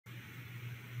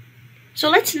So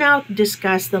let's now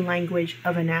discuss the language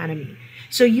of anatomy.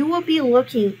 So you will be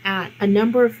looking at a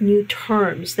number of new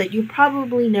terms that you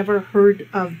probably never heard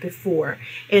of before.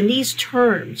 And these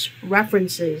terms,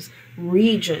 references,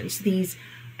 regions, these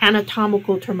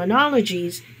anatomical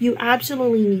terminologies, you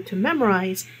absolutely need to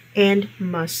memorize and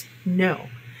must know.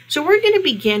 So we're going to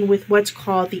begin with what's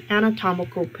called the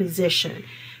anatomical position.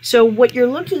 So what you're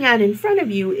looking at in front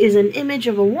of you is an image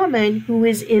of a woman who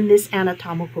is in this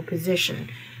anatomical position.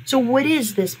 So what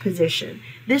is this position?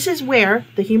 This is where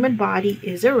the human body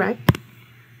is erect.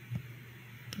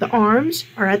 The arms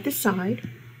are at the side.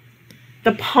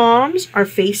 The palms are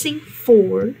facing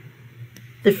forward.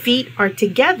 The feet are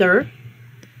together.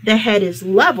 The head is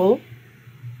level.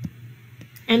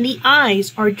 And the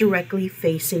eyes are directly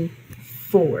facing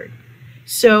forward.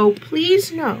 So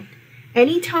please note,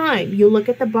 anytime you look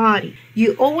at the body,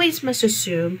 you always must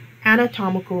assume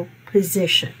anatomical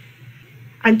position.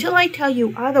 Until I tell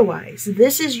you otherwise,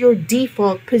 this is your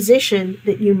default position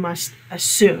that you must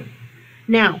assume.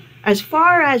 Now, as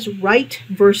far as right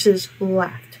versus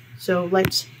left, so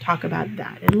let's talk about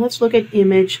that. And let's look at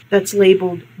image that's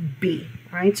labeled B.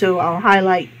 All right, so I'll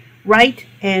highlight right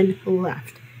and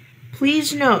left.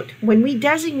 Please note, when we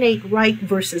designate right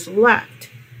versus left,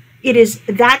 it is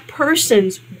that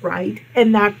person's right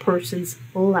and that person's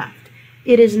left.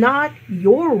 It is not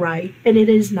your right and it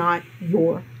is not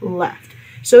your left.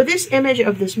 So this image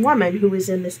of this woman who is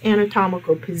in this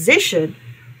anatomical position,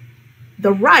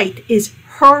 the right is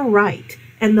her right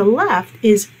and the left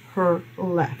is her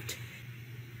left.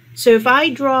 So if I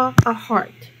draw a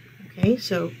heart, okay,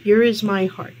 so here is my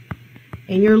heart,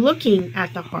 and you're looking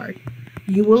at the heart,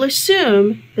 you will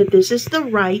assume that this is the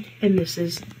right and this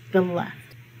is the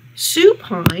left.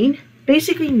 Supine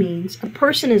basically means a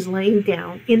person is laying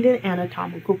down in the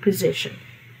anatomical position.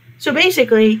 So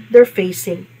basically, they're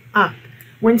facing up.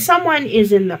 When someone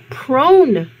is in the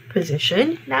prone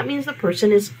position, that means the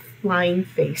person is lying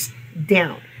face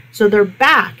down. So their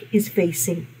back is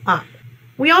facing up.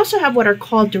 We also have what are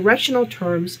called directional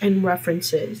terms and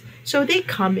references. So they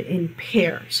come in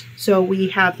pairs. So we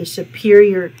have the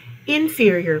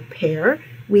superior-inferior pair.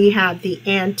 We have the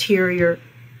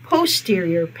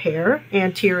anterior-posterior pair.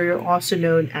 Anterior also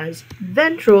known as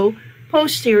ventral.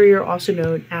 Posterior also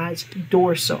known as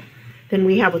dorsal. Then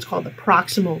we have what's called the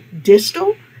proximal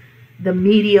distal, the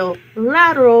medial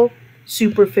lateral,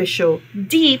 superficial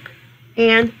deep,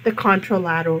 and the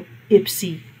contralateral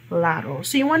ipsilateral.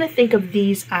 So you want to think of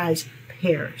these as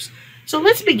pairs. So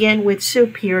let's begin with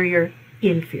superior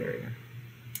inferior.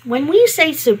 When we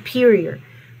say superior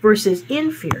versus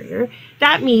inferior,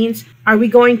 that means are we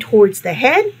going towards the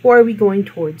head or are we going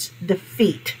towards the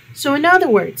feet? So in other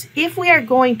words, if we are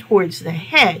going towards the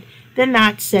head, then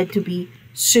that's said to be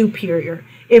superior.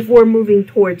 If we're moving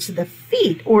towards the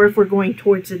feet, or if we're going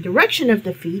towards the direction of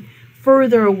the feet,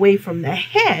 further away from the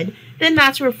head, then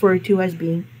that's referred to as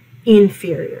being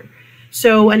inferior.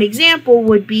 So an example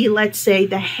would be, let's say,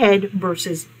 the head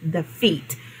versus the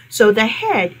feet. So the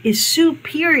head is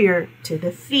superior to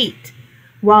the feet,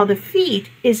 while the feet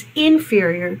is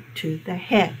inferior to the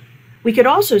head. We could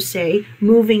also say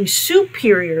moving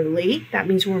superiorly, that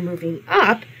means we're moving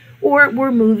up, or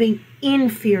we're moving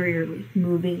inferiorly,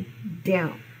 moving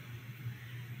down.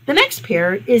 The next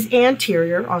pair is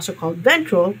anterior, also called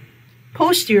ventral,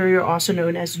 posterior, also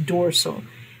known as dorsal.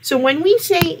 So when we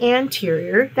say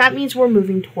anterior, that means we're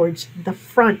moving towards the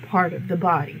front part of the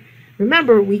body.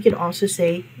 Remember, we could also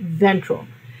say ventral.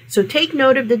 So take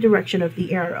note of the direction of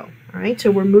the arrow. All right,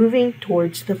 so we're moving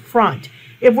towards the front.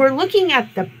 If we're looking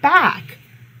at the back,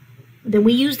 then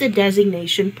we use the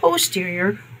designation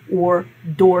posterior or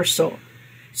dorsal.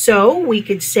 So we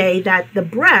could say that the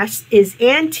breast is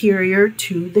anterior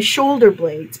to the shoulder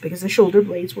blades because the shoulder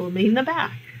blades will be in the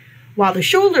back, while the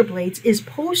shoulder blades is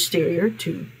posterior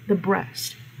to the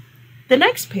breast. The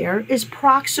next pair is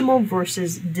proximal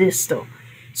versus distal.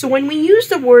 So when we use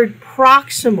the word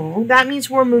proximal, that means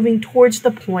we're moving towards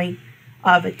the point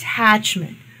of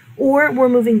attachment, or we're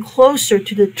moving closer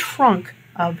to the trunk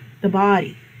of the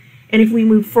body. And if we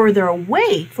move further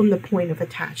away from the point of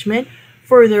attachment,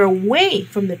 further away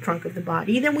from the trunk of the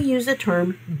body, then we use the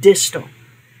term distal.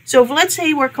 So if, let's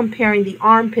say we're comparing the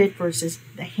armpit versus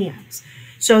the hands.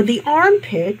 So the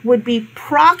armpit would be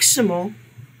proximal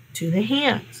to the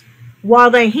hands, while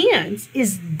the hands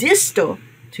is distal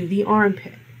to the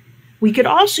armpit. We could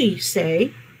also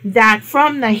say that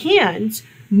from the hands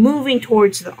moving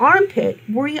towards the armpit,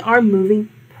 we are moving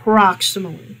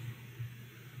proximally.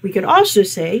 We could also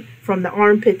say from the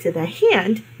armpit to the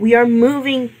hand, we are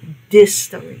moving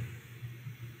distally.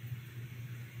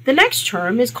 The next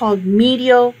term is called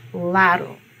medial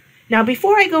lateral. Now,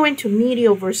 before I go into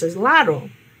medial versus lateral,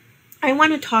 I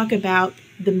want to talk about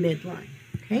the midline,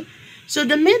 okay? So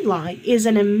the midline is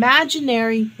an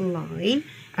imaginary line,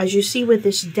 as you see with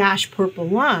this dashed purple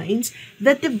lines,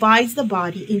 that divides the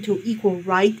body into equal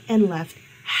right and left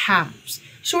halves,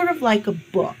 sort of like a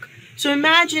book. So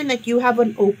imagine that you have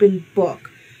an open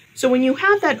book. So when you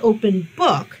have that open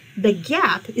book, the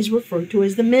gap is referred to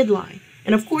as the midline.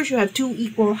 And of course, you have two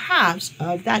equal halves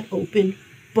of that open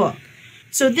book.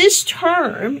 So this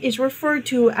term is referred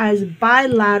to as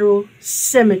bilateral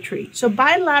symmetry. So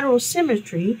bilateral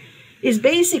symmetry is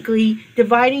basically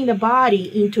dividing the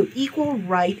body into equal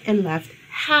right and left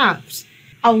halves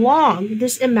along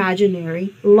this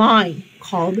imaginary line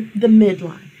called the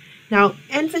midline. Now,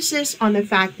 emphasis on the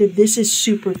fact that this is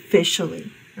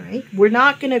superficially, right? We're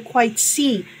not going to quite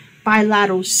see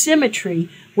bilateral symmetry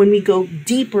when we go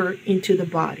deeper into the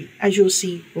body, as you'll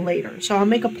see later. So I'll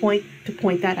make a point to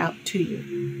point that out to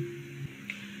you.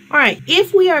 All right,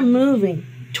 if we are moving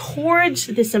towards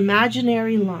this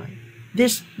imaginary line,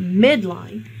 this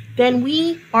midline, then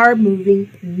we are moving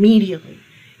medially.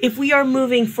 If we are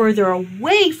moving further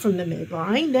away from the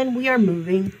midline, then we are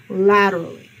moving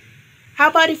laterally. How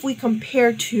about if we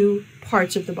compare two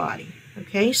parts of the body?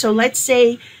 Okay, so let's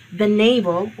say the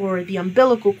navel or the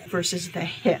umbilical versus the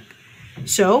hip.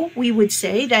 So we would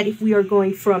say that if we are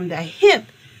going from the hip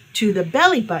to the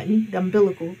belly button, the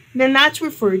umbilical, then that's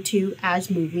referred to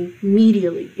as moving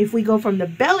medially. If we go from the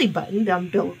belly button, the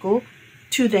umbilical,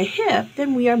 to the hip,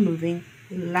 then we are moving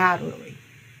laterally.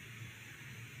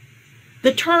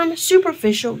 The term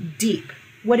superficial deep,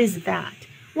 what is that?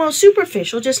 Well,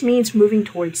 superficial just means moving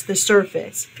towards the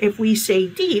surface. If we say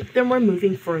deep, then we're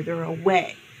moving further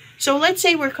away. So let's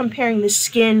say we're comparing the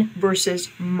skin versus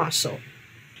muscle.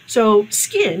 So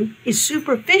skin is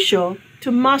superficial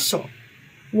to muscle,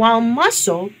 while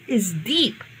muscle is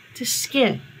deep to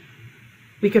skin.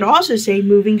 We could also say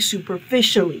moving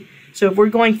superficially. So if we're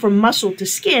going from muscle to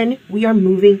skin, we are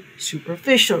moving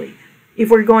superficially. If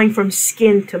we're going from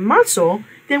skin to muscle,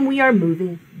 then we are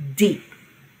moving deep.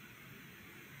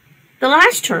 The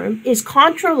last term is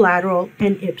contralateral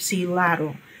and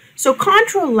ipsilateral. So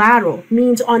contralateral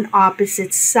means on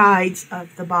opposite sides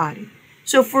of the body.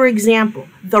 So for example,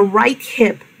 the right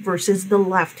hip versus the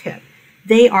left hip,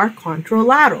 they are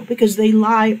contralateral because they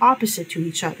lie opposite to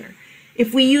each other.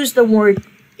 If we use the word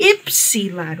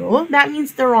ipsilateral, that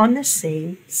means they're on the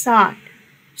same side.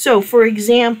 So for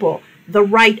example, the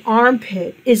right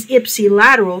armpit is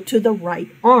ipsilateral to the right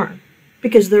arm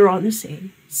because they're on the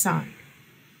same side.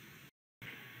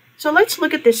 So let's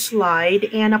look at this slide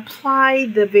and apply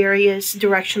the various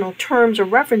directional terms or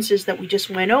references that we just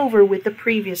went over with the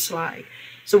previous slide.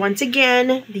 So once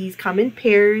again, these come in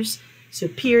pairs: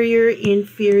 superior,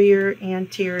 inferior,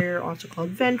 anterior, also called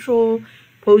ventral,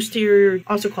 posterior,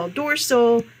 also called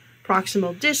dorsal,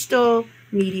 proximal distal,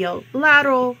 medial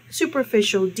lateral,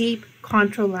 superficial deep,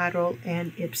 contralateral,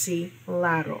 and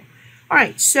ipsilateral. All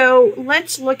right, so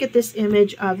let's look at this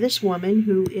image of this woman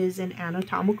who is in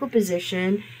anatomical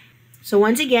position. So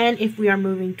once again, if we are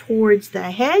moving towards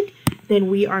the head, then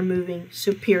we are moving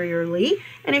superiorly.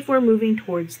 And if we're moving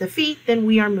towards the feet, then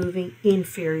we are moving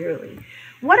inferiorly.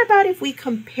 What about if we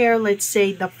compare, let's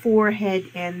say, the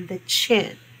forehead and the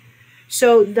chin?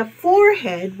 So the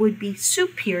forehead would be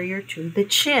superior to the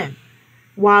chin,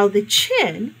 while the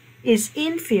chin is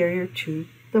inferior to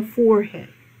the forehead.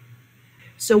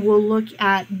 So we'll look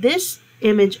at this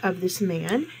image of this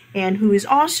man and who is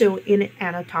also in an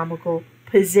anatomical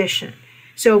position.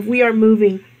 So if we are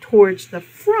moving towards the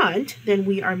front, then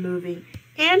we are moving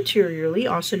anteriorly,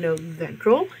 also known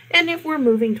ventral. And if we're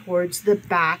moving towards the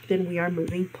back, then we are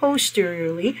moving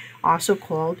posteriorly, also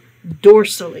called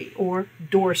dorsally or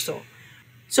dorsal.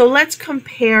 So let's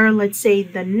compare, let's say,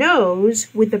 the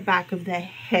nose with the back of the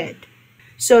head.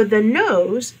 So the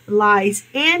nose lies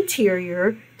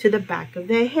anterior to the back of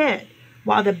the head,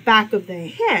 while the back of the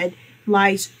head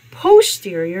lies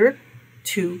posterior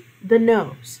to the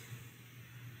nose.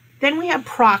 Then we have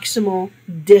proximal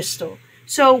distal.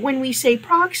 So when we say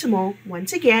proximal,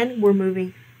 once again, we're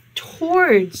moving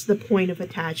towards the point of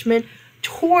attachment,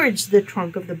 towards the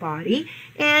trunk of the body.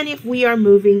 And if we are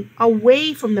moving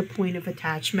away from the point of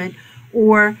attachment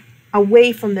or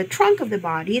away from the trunk of the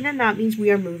body, then that means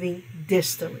we are moving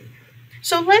distally.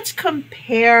 So let's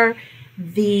compare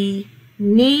the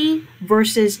knee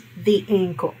versus the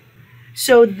ankle.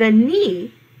 So the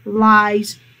knee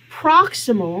lies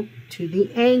proximal to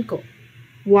the ankle,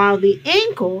 while the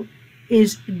ankle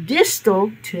is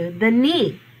distal to the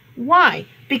knee. Why?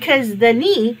 Because the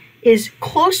knee is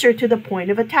closer to the point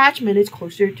of attachment, it's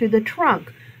closer to the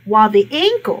trunk, while the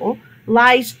ankle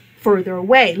lies further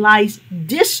away, lies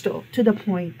distal to the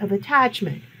point of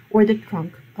attachment or the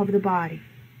trunk of the body.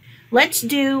 Let's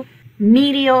do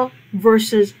medial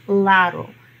versus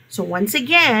lateral. So once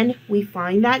again, we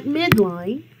find that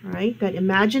midline, right? That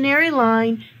imaginary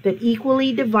line that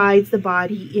equally divides the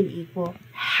body in equal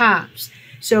halves.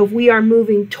 So if we are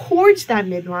moving towards that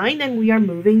midline, then we are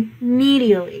moving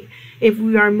medially. If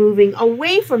we are moving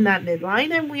away from that midline,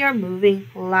 then we are moving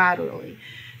laterally.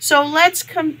 So let's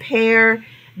compare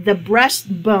the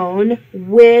breastbone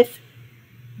with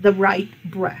the right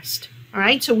breast. All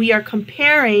right, so we are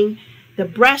comparing the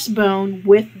breastbone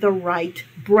with the right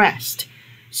breast.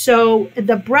 So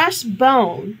the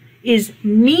breastbone is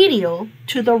medial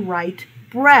to the right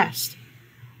breast,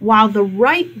 while the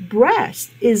right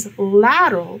breast is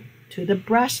lateral to the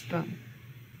breastbone.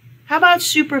 How about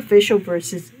superficial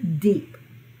versus deep?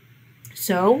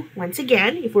 So once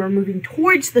again, if we're moving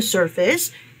towards the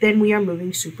surface, then we are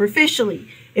moving superficially.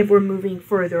 If we're moving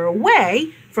further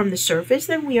away from the surface,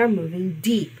 then we are moving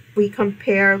deep. We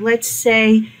compare, let's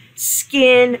say,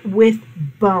 skin with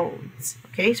bones.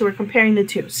 Okay, so we're comparing the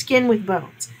two, skin with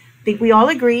bones. I think we all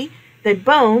agree that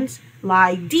bones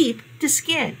lie deep to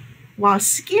skin, while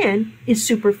skin is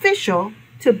superficial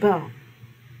to bone.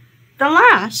 The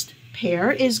last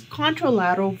pair is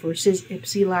contralateral versus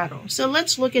ipsilateral. So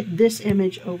let's look at this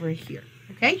image over here.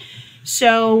 Okay,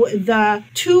 so the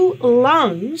two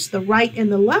lungs, the right and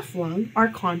the left lung, are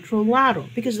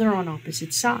contralateral because they're on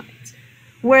opposite sides.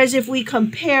 Whereas if we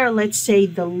compare, let's say,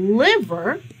 the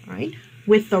liver, right,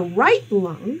 with the right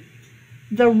lung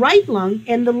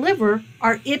and the liver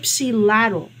are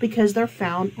ipsilateral because they're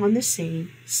found on the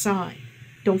same side.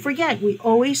 Don't forget, we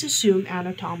always assume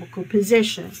anatomical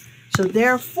position. So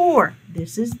therefore,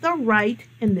 this is the right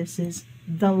and this is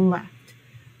the left.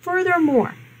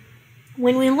 Furthermore,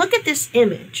 when we look at this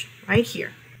image right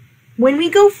here, when we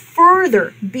go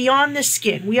further beyond the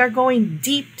skin, we are going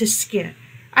deep to skin.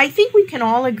 I think we can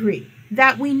all agree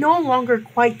that we no longer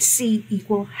quite see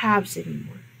equal halves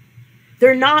anymore.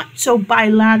 They're not so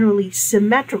bilaterally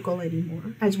symmetrical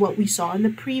anymore as what we saw in the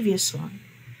previous slide.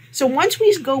 So once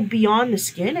we go beyond the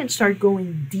skin and start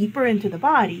going deeper into the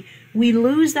body, we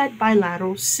lose that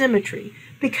bilateral symmetry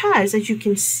because, as you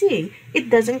can see, it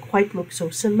doesn't quite look so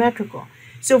symmetrical.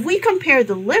 So if we compare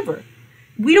the liver,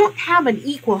 we don't have an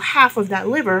equal half of that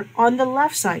liver on the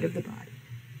left side of the body.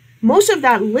 Most of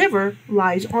that liver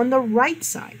lies on the right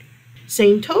side.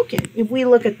 Same token, if we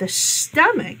look at the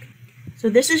stomach, so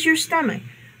this is your stomach.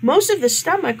 Most of the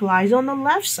stomach lies on the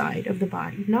left side of the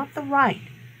body, not the right.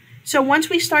 So once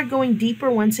we start going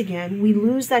deeper once again, we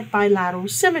lose that bilateral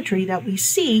symmetry that we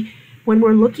see when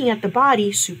we're looking at the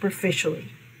body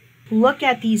superficially. Look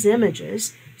at these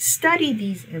images, study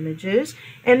these images,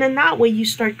 and then that way you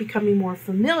start becoming more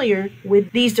familiar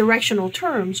with these directional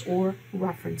terms or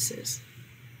references.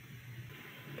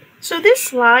 So this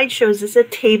slide shows us a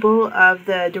table of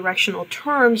the directional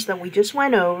terms that we just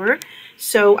went over.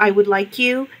 So I would like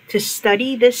you to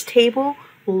study this table,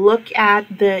 look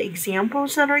at the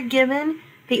examples that are given.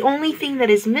 The only thing that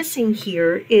is missing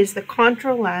here is the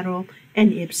contralateral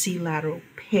and ipsilateral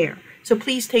pair. So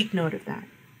please take note of that.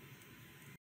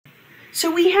 So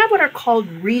we have what are called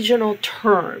regional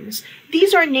terms.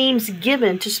 These are names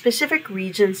given to specific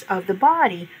regions of the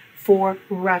body for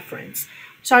reference.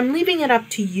 So I'm leaving it up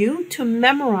to you to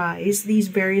memorize these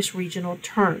various regional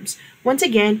terms. Once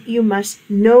again, you must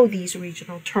know these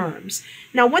regional terms.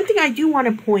 Now, one thing I do want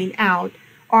to point out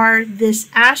are this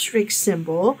asterisk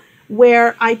symbol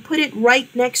where I put it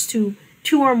right next to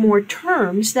two or more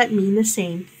terms that mean the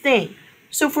same thing.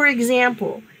 So for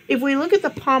example, if we look at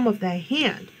the palm of the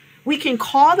hand, we can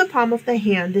call the palm of the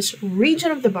hand, this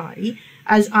region of the body,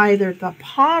 as either the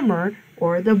palmar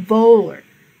or the volar.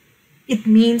 It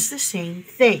means the same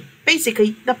thing,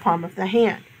 basically the palm of the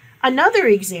hand. Another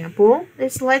example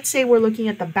is, let's say we're looking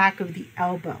at the back of the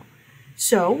elbow.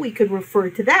 So we could refer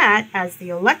to that as the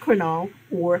olecranon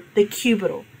or the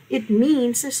cubital. It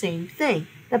means the same thing,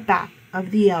 the back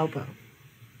of the elbow.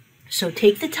 So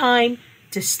take the time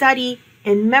to study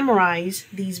and memorize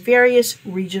these various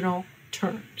regional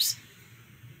terms.